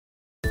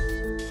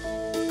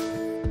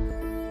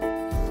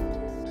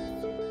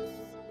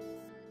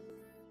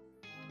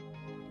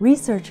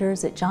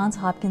Researchers at Johns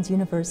Hopkins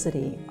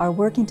University are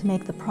working to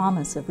make the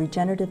promise of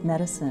regenerative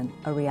medicine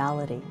a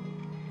reality.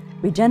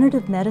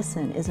 Regenerative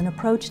medicine is an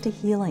approach to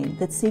healing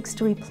that seeks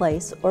to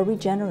replace or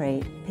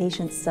regenerate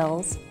patients'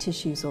 cells,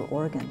 tissues, or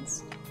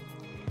organs.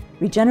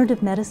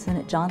 Regenerative medicine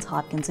at Johns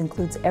Hopkins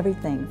includes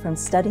everything from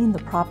studying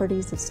the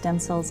properties of stem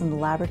cells in the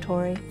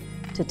laboratory,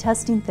 to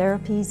testing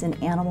therapies in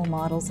animal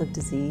models of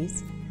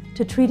disease,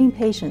 to treating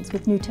patients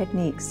with new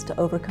techniques to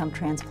overcome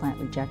transplant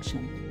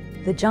rejection.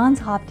 The Johns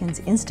Hopkins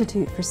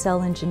Institute for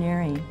Cell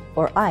Engineering,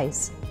 or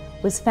ICE,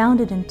 was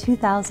founded in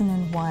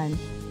 2001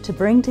 to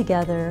bring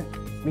together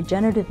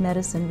regenerative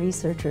medicine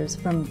researchers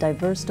from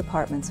diverse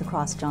departments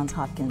across Johns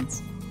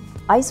Hopkins.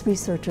 ICE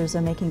researchers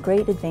are making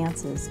great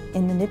advances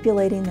in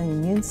manipulating the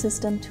immune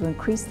system to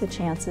increase the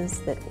chances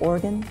that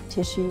organ,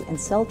 tissue, and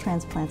cell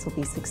transplants will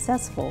be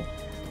successful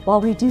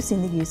while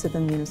reducing the use of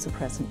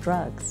immunosuppressant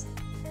drugs,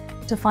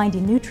 to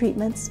finding new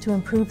treatments to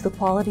improve the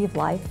quality of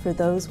life for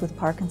those with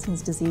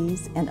Parkinson's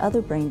disease and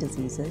other brain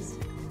diseases,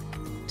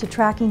 to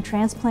tracking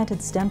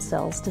transplanted stem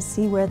cells to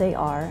see where they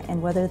are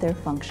and whether they're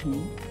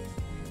functioning,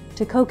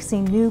 to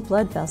coaxing new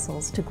blood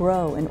vessels to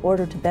grow in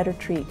order to better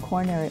treat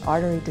coronary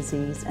artery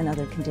disease and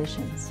other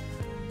conditions,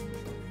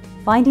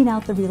 finding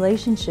out the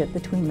relationship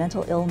between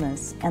mental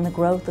illness and the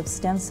growth of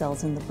stem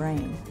cells in the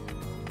brain.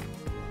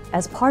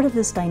 As part of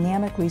this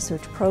dynamic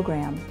research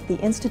program, the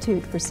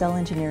Institute for Cell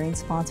Engineering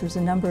sponsors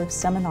a number of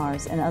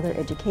seminars and other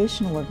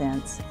educational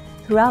events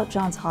throughout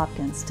Johns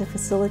Hopkins to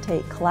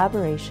facilitate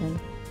collaboration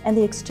and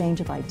the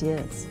exchange of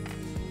ideas.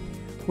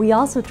 We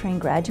also train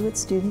graduate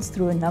students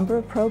through a number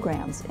of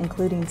programs,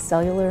 including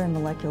cellular and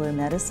molecular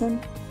medicine,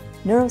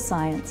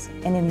 neuroscience,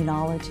 and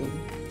immunology.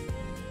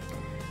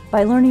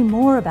 By learning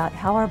more about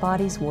how our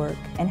bodies work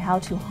and how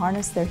to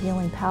harness their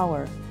healing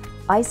power,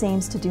 ICE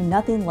aims to do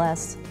nothing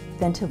less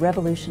than to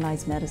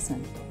revolutionize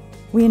medicine.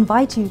 We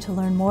invite you to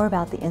learn more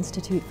about the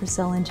Institute for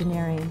Cell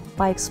Engineering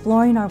by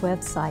exploring our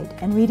website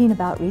and reading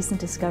about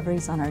recent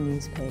discoveries on our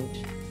news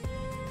page.